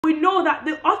We know that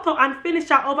the author and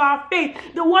finisher of our faith,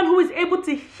 the one who is able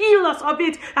to heal us of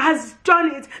it, has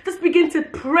done it. Just begin to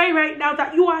pray right now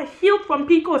that you are healed from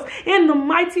PCOS in the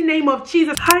mighty name of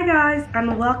Jesus. Hi guys,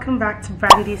 and welcome back to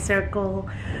Brandy Circle.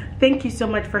 Thank you so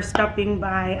much for stopping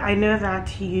by. I know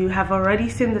that you have already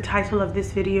seen the title of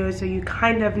this video, so you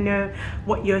kind of know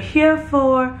what you're here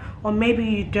for, or maybe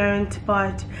you don't,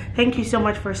 but thank you so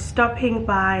much for stopping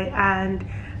by. And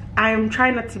I'm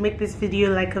trying not to make this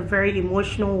video like a very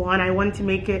emotional one. I want to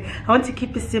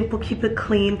keep it simple, keep it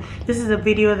clean. This is a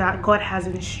video that God has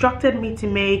instructed me to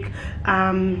make.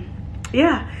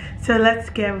 Yeah, so let's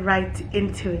get right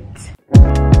into it.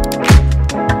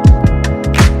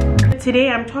 Today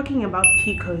I'm talking about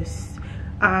PCOS.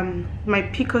 My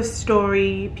PCOS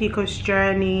story, PCOS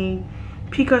journey,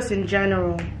 PCOS in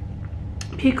general.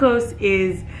 PCOS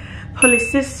is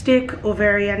polycystic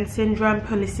ovarian syndrome,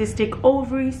 polycystic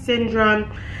ovary syndrome,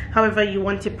 however you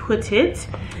want to put it.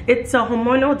 It's a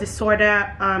hormonal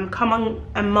disorder common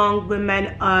among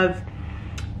women of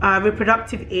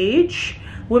reproductive age.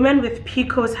 Women with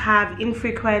PCOS have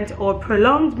infrequent or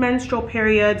prolonged menstrual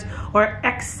periods or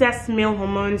excess male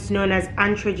hormones known as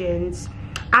androgens.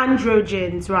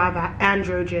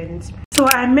 So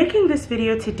I'm making this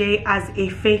video today as a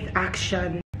faith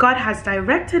action. God has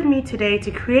directed me today to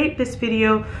create this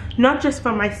video not just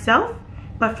for myself,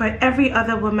 but for every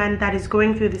other woman that is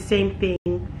going through the same thing.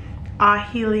 Our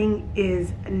healing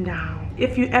is now.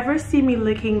 If you ever see me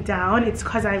looking down, it's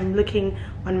because I'm looking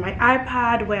on my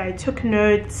iPad where I took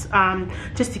notes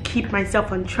just to keep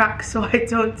myself on track so I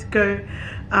don't go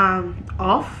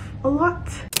off a lot.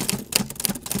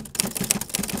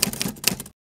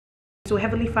 So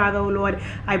Heavenly Father, oh Lord,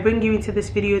 I bring you into this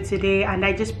video today, and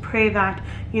I just pray that,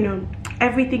 you know,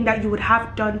 everything that you would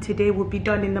have done today will be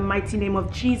done in the mighty name of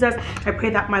Jesus. I pray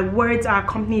that my words are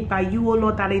accompanied by you, oh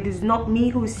Lord, that it is not me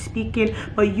who's speaking,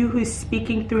 but you who's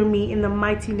speaking through me in the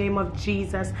mighty name of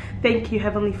Jesus. Thank you,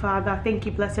 Heavenly Father. Thank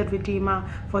you, Blessed Redeemer,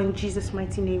 for in Jesus'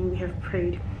 mighty name we have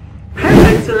prayed.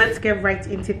 Perfect, so let's get right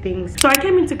into things. So I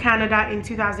came into Canada in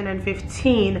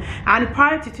 2015, and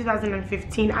prior to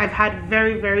 2015 I've had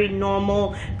very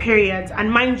normal periods. And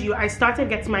mind you, I started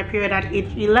getting my period at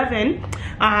age 11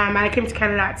 and I came to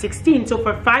Canada at 16. So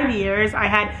for 5 years I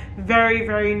had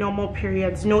very normal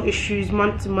periods, no issues,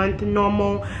 month to month,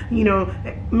 normal, you know,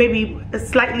 maybe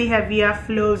slightly heavier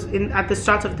flows at the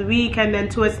start of the week, and then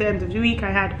towards the end of the week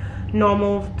I had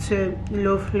normal to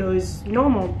low flows,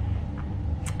 normal.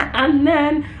 And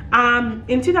then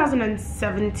in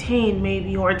 2017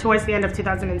 maybe, or towards the end of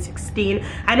 2016,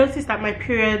 I noticed that my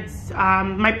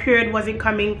period wasn't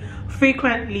coming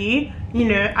frequently. You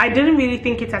know, I didn't really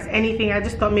think it as anything. I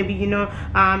just thought maybe, you know,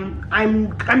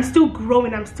 I'm still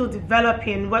growing, I'm still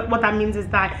developing. What that means is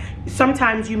that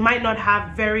sometimes you might not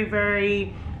have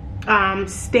very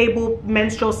stable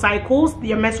menstrual cycles.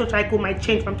 Your menstrual cycle might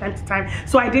change from time to time.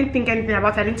 So I didn't think anything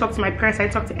about it. I didn't talk to my parents, I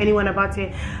didn't talk to anyone about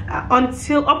it up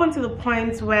until the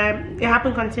point where it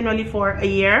happened continually for a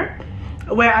year,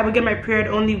 where I would get my period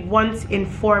only once in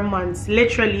 4 months,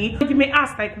 literally. You may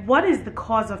ask, like, what is the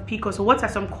cause of PCOS, or what are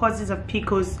some causes of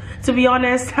PCOS? To be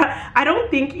honest, I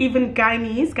don't think even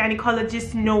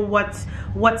gynecologists know what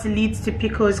leads to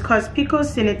PCOS, because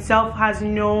PCOS in itself has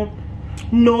no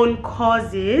known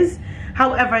causes.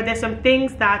 However, there's some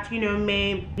things that, you know,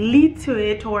 may lead to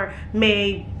it or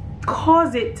may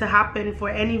cause it to happen for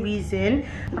any reason.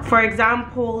 For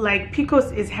example, like,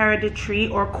 PCOS is hereditary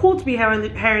or could be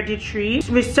hereditary.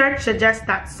 Research suggests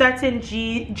that certain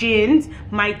genes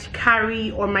might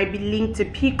carry or might be linked to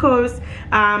PCOS.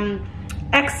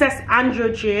 Excess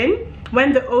androgen.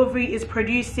 When the ovary is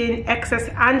producing excess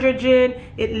androgen,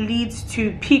 it leads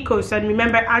to PCOS. And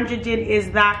remember, androgen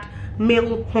is that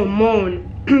male hormone.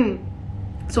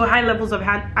 So high levels of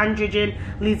androgen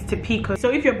leads to PCOS. So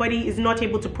if your body is not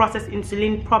able to process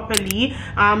insulin properly,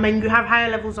 and you have higher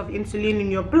levels of insulin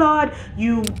in your blood,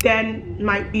 you then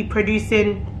might be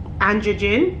producing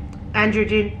androgen.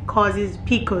 Androgen causes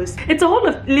PCOS. It's a whole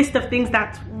list of things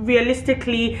that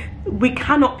realistically we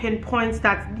cannot pinpoint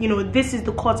that, you know, this is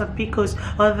the cause of PCOS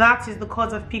or that is the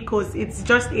cause of PCOS. It's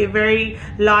just a very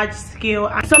large scale.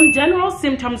 And some general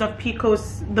symptoms of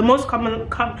PCOS, the most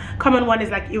common one is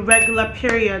like irregular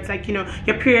periods. Like, you know,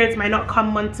 your periods might not come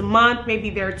month to month, maybe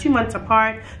they're 2 months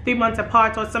apart, 3 months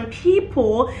apart, or some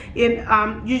people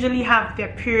usually have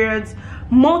their periods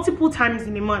multiple times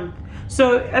in a month.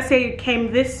 So let's say it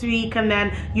came this week and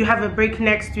then you have a break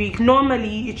next week.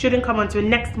 Normally it shouldn't come until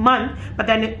next month, but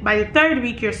then by the 3rd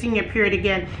week you're seeing your period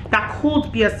again. That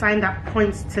could be a sign that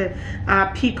points to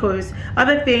PCOS.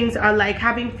 Other things are like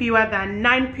having fewer than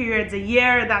 9 periods a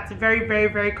year. That's very, very,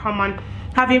 very common.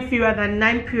 having fewer than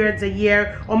 9 periods a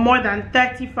year, or more than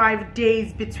 35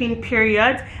 days between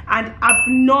periods, and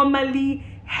abnormally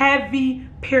heavy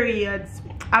periods.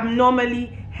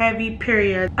 Abnormally heavy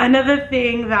periods. Another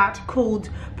thing that could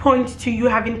point to you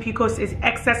having PCOS is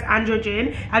excess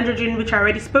androgen, which I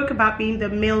already spoke about being the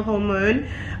male hormone.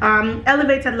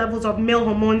 Elevated levels of male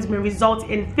hormones may result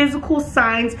in physical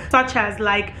signs such as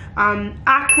like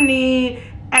acne,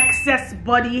 excess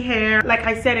body hair. Like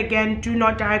I said again, do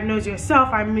not diagnose yourself.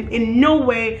 I'm in no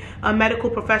way a medical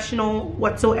professional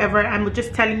whatsoever. I'm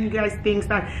just telling you guys things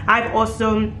that I've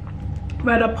also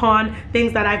read upon,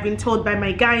 things that I've been told by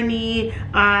my gynae,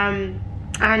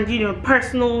 and you know,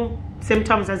 personal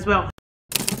symptoms as well.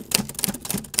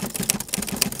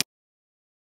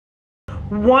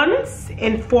 Once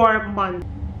in 4 months,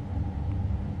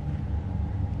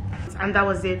 and that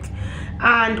was it.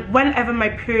 And whenever my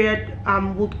period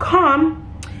would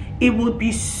come, it would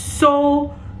be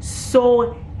so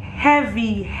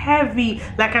heavy.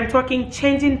 Like I'm talking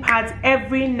changing pads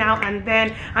every now and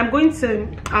then. I'm going to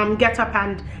get up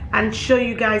and show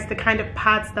you guys the kind of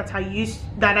pads that I use.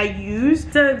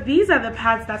 So these are the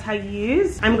pads that I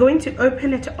use. I'm going to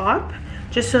open it up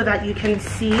just so that you can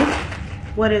see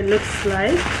what it looks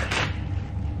like.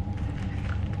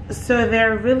 So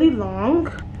they're really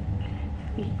long.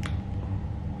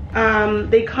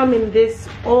 They come in this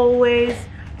Always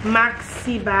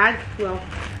maxi bag. Well,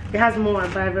 it has more,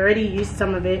 but I've already used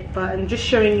some of it, but I'm just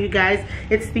showing you guys.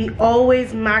 It's the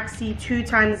Always maxi 2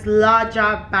 times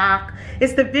larger bag.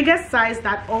 It's the biggest size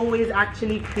that Always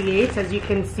actually creates, as you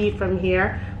can see from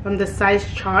here, from the size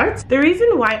chart. The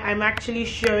reason why I'm actually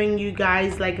showing you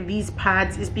guys like these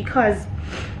pads is because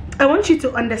I want you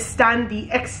to understand the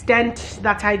extent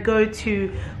that I go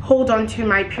to hold on to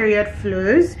my period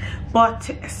flows, but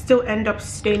still end up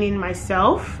staining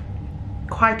myself.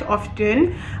 Quite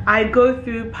often I go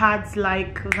through pads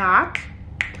like that.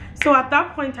 So at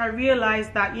that point I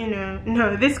realized that, you know,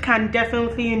 no, this can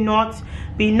definitely not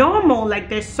be normal. Like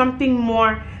there's something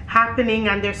more happening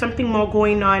and there's something more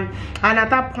going on. And at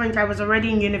that point I was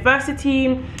already in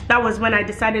university. That was when I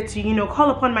decided to, you know, call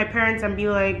upon my parents and be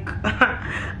like,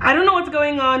 I don't know what's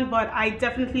going on, but I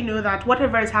definitely know that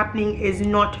whatever is happening is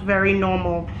not very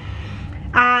normal.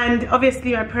 And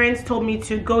obviously my parents told me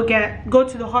to go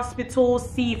to the hospital,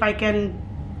 see if I can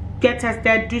get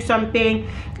tested, do something.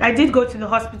 I did go to the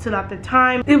hospital at the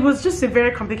time. It was just a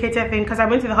very complicated thing because I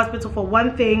went to the hospital for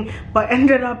one thing but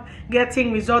ended up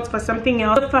getting results for something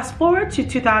else. But fast forward to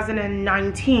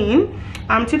 2019.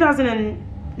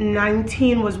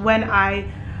 2019 was when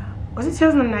was it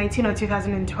 2019 or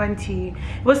 2020? It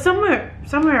was somewhere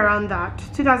around that.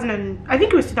 I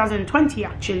think it was 2020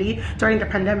 actually, during the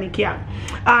pandemic. Yeah,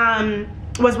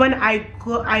 was when I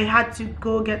had to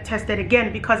go get tested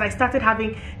again because I started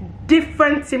having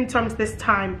different symptoms this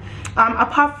time.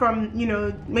 Apart from, you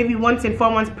know, maybe once in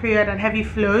 4 months period and heavy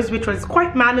flows, which was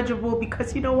quite manageable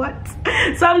because, you know what,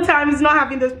 sometimes not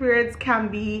having those periods can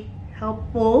be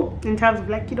helpful in terms of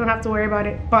like you don't have to worry about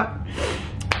it. But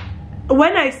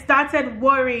when I started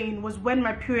worrying was when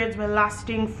my periods were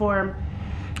lasting for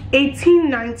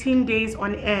 18-19 days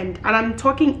on end, and I'm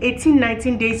talking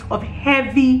 18-19 days of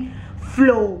heavy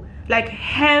flow, like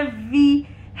heavy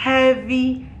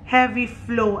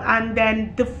flow. And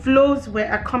then the flows were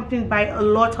accompanied by a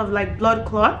lot of like blood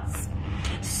clots.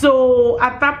 So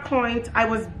at that point I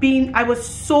was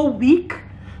so weak,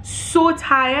 so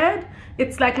tired.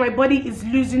 It's like my body is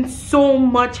losing so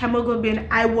much hemoglobin.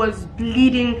 I was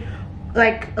bleeding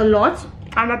like a lot,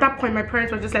 and at that point my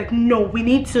parents were just like, no, we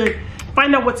need to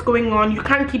find out what's going on. You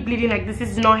can't keep bleeding like this.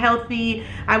 This is not healthy.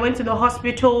 I went to the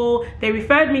hospital. They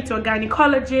referred me to a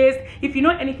gynecologist. If you know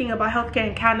anything about healthcare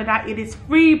in Canada, it is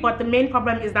free, but the main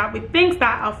problem is that with things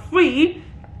that are free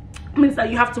means that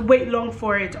you have to wait long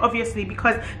for it, obviously,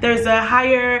 because there's a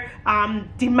higher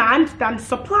demand than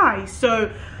supply.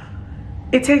 So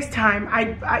it takes time.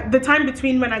 The time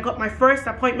between when I got my first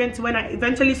appointment to when I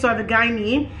eventually saw the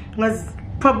gynae was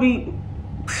probably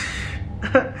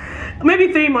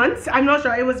maybe 3 months. I'm not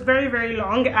sure. It was very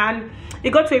long, and it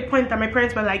got to a point that my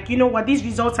parents were like, you know what, these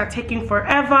results are taking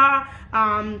forever.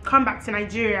 Come back to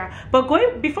Nigeria. But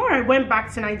before I went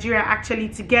back to Nigeria actually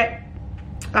to get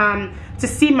to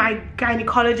see my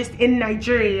gynecologist in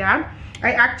Nigeria,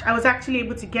 I was actually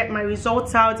able to get my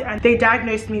results out, and they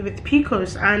diagnosed me with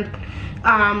PCOS. And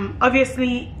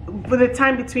obviously with the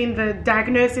time between the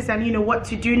diagnosis and, you know, what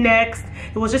to do next,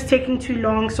 it was just taking too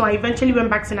long. So I eventually went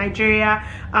back to Nigeria.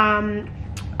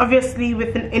 Obviously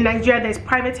in Nigeria there's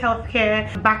private healthcare.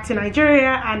 Back to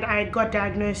Nigeria, and I got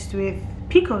diagnosed with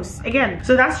PCOS again.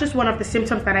 So that's just one of the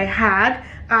symptoms that I had.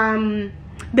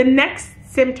 The next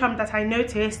symptom that I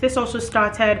noticed. This also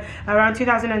started around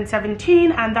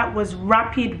 2017, and that was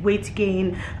rapid weight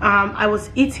gain. I was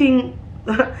eating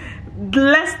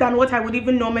less than what I would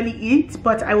even normally eat,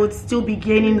 but I would still be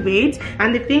gaining weight.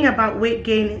 And the thing about weight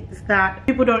gain is that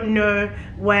people don't know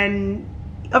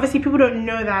people don't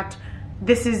know that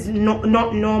this is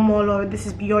not normal, or this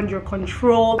is beyond your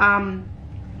control.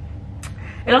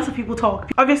 A lot of people talk,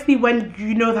 obviously, when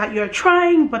you know that you're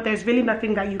trying, but there's really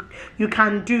nothing that you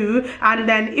can do. And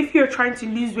then if you're trying to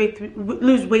lose weight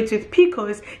with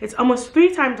PCOS, it's almost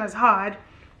 3 times as hard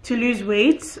to lose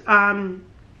weight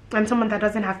than someone that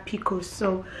doesn't have PCOS.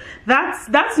 So that's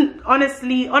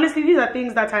honestly these are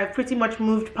things that I've pretty much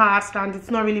moved past, and it's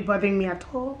not really bothering me at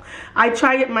all. I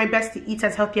try my best to eat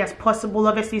as healthy as possible.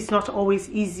 Obviously, it's not always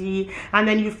easy, and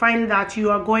then you find that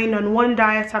you are going on one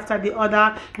diet after the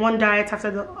other,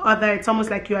 it's almost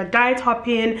like you are diet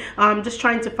hopping, just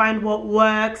trying to find what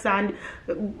works. And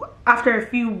after a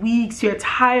few weeks, you're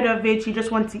tired of it, you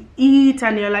just want to eat,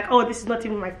 and you're like, oh, this is not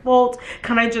even my fault,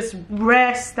 can I just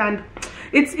rest? And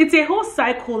it's a whole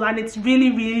cycle, and it's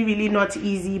really not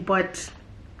easy, but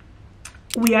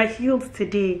we are healed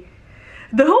today.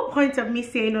 The whole point of me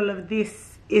saying all of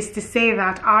this is to say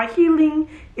that our healing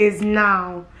is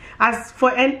now. As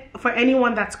for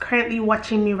anyone that's currently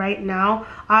watching me right now,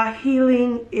 our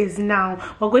healing is now.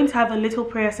 We're going to have a little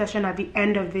prayer session at the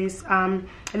end of this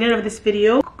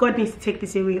video. God needs to take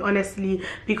this away, honestly,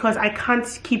 because I can't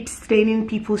keep staining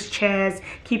people's chairs,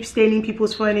 keep staining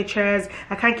people's furnitures.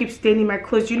 I can't keep staining my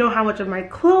clothes. You know how much of my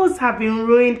clothes have been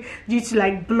ruined due to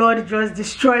like blood just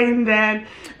destroying them.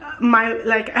 Oh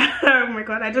my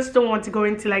god, I just don't want to go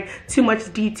into like too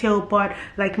much detail, but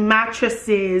like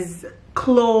mattresses,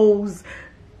 clothes,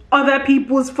 other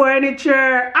people's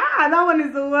furniture, that one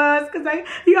is the worst, because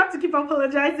you have to keep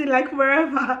apologizing like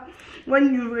forever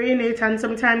when you ruin it. And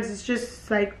sometimes it's just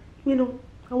like, you know,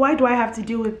 why do I have to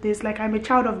deal with this? Like, I'm a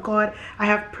child of God, I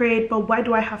have prayed, but why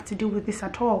do I have to deal with this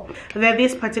at all? There are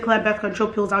these particular birth control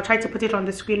pills. I'll try to put it on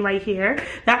the screen right here.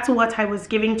 That's what I was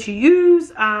giving to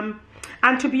use,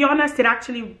 and to be honest, it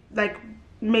actually like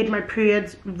made my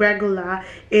periods regular.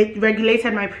 It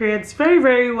regulated my periods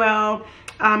very well.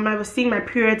 I was seeing my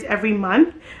periods every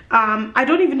month. I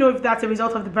don't even know if that's a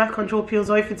result of the birth control pills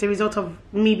or if it's a result of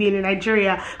me being in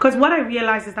Nigeria, because what I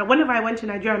realized is that whenever I went to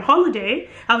Nigeria on holiday,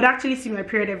 I would actually see my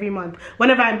period every month.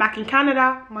 Whenever I'm back in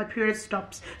Canada, my period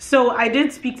stops. So I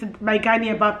did speak to my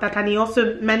gynae about that, and he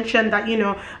also mentioned that, you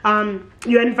know,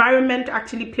 your environment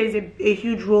actually plays a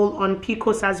huge role on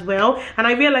PCOS as well. And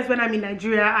I realized when I'm in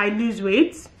Nigeria, I lose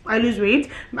weight. I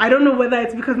don't know whether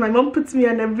it's because my mom puts me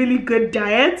on a really good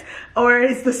diet, or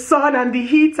it's the sun and the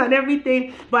heat and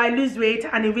everything, but I lose weight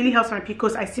and it really helps my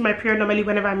PCOS. I see my period normally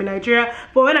whenever I'm in Nigeria,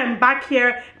 but when I'm back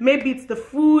here, maybe it's the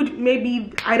food,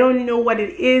 maybe I don't know what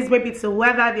it is, maybe it's the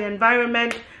weather, the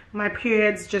environment, my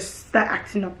periods just start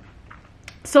acting up.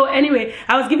 So anyway,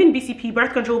 I was given BCP,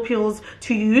 birth control pills,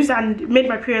 to use, and made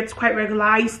my periods quite regular.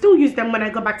 I still use them when I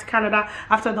go back to Canada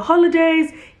after the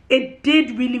holidays. It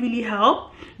did really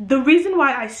help. The reason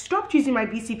why I stopped using my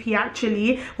BCP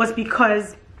actually was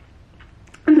because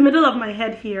in the middle of my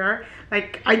head here,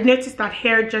 like, I noticed that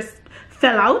hair just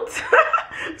fell out.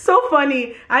 So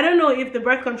funny. I don't know if the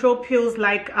birth control pills,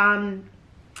 like,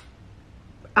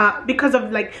 because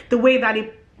of like the way that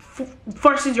it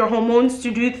forces your hormones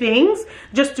to do things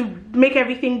just to make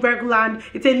everything regular, and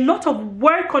it's a lot of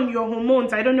work on your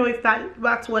hormones. I don't know if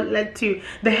that's what led to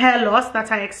the hair loss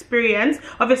that I experienced.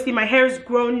 Obviously my hair is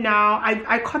grown now.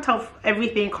 I cut off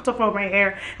everything, cut off all my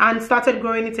hair and started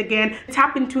growing it again.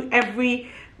 Tap into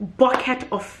every bucket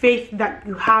of faith that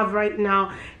you have right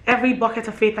now, every bucket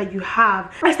of faith that you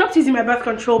have. I stopped using my birth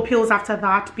control pills after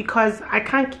that because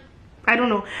I don't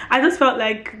know, I just felt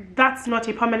like that's not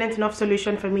a permanent enough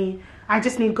solution for me. I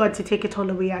just need God to take it all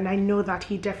away, and I know that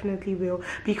he definitely will,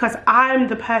 because I'm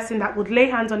the person that would lay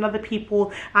hands on other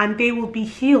people and they will be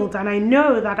healed. And I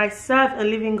know that I serve a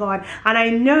living God, and I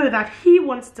know that he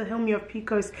wants to heal me of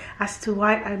PCOS, as to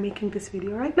why I'm making this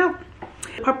video right now.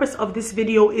 The purpose of this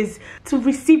video is to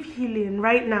receive healing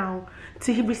right now.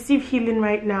 So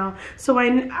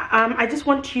I just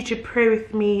want you to pray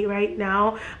with me right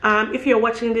now. If you're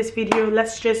watching this video,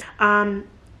 let's just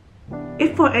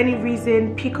if for any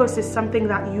reason PCOS is something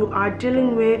that you are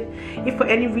dealing with, if for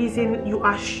any reason you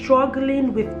are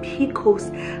struggling with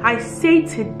PCOS, I say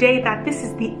today that this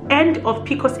is the end of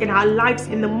PCOS in our lives,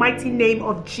 in the mighty name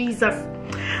of Jesus.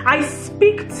 I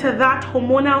speak to that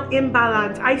hormonal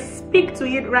imbalance. I speak to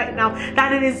it right now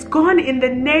that it is gone in the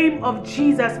name of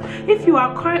Jesus. If you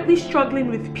are currently struggling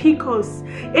with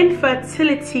PCOS,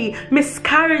 infertility,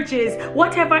 miscarriages,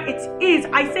 whatever it is,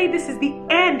 I say this is the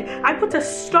end. I put a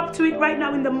stop to it right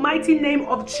now in the mighty name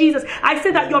of Jesus. I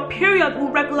say that your period will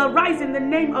regularize in the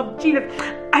name of Jesus.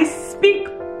 I speak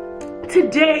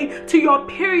today to your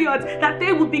periods that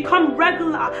they will become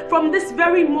regular from this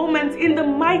very moment in the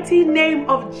mighty name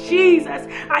of Jesus.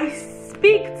 I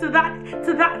speak to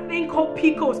that thing called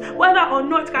PCOS, whether or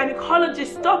not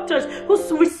gynecologists, doctors,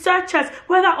 researchers,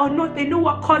 whether or not they know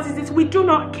what causes it, we do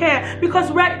not care,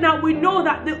 because right now we know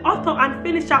that the author and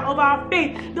finisher of our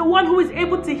faith, the one who is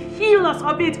able to heal us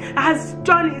of it, has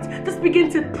done it. Just begin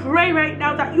to pray right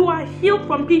now that you are healed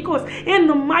from PCOS in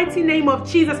the mighty name of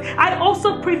Jesus. I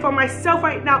also pray for myself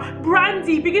right now.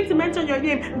 Brandy, begin to mention your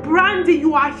name. Brandy,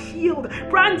 you are healed.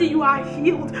 Brandy, you are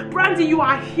healed. Brandy, you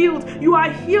are healed. You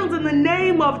are healed in the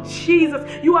name of Jesus.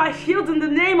 You are healed in the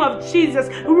name of Jesus.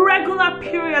 Regular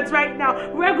periods right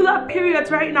now. Regular periods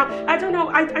right now. I don't know.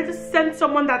 I just sent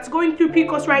someone that's going through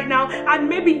PCOS right now, and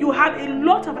maybe you have a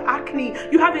lot of acne.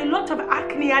 You have a lot of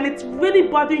acne and it's really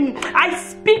bothering you. I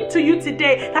speak to you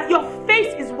today that your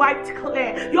face is wiped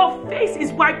clear. Your face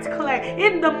is wiped clear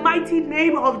in the mighty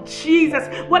name of Jesus.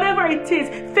 Whatever it is,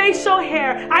 facial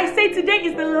hair, I say today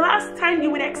is the last time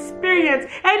you will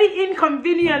experience any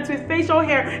inconvenience with facial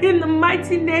hair in the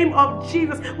mighty name of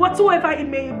Jesus. Whatsoever it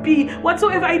may be,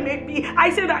 I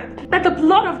say that the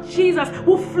blood of Jesus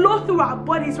will flow through our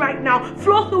bodies right now,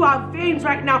 flow through our veins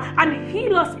right now, and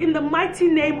heal us in the mighty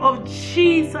name of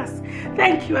Jesus.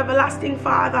 Thank you, everlasting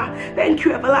Father. Thank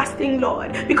you, everlasting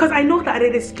Lord, because I know that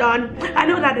it is done. I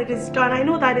know that it is done. I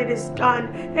know that it is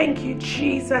done. Thank you,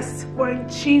 Jesus. For in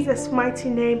Jesus' mighty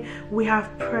name we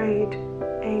have prayed.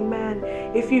 Amen.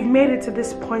 If you've made it to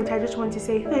this point, I just want to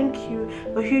say thank you.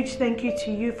 A huge thank you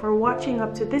to you for watching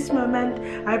up to this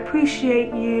moment. I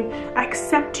appreciate you.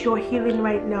 Accept your healing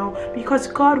right now, because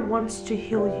God wants to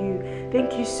heal you.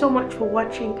 Thank you so much for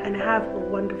watching, and have a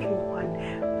wonderful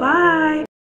one. Bye.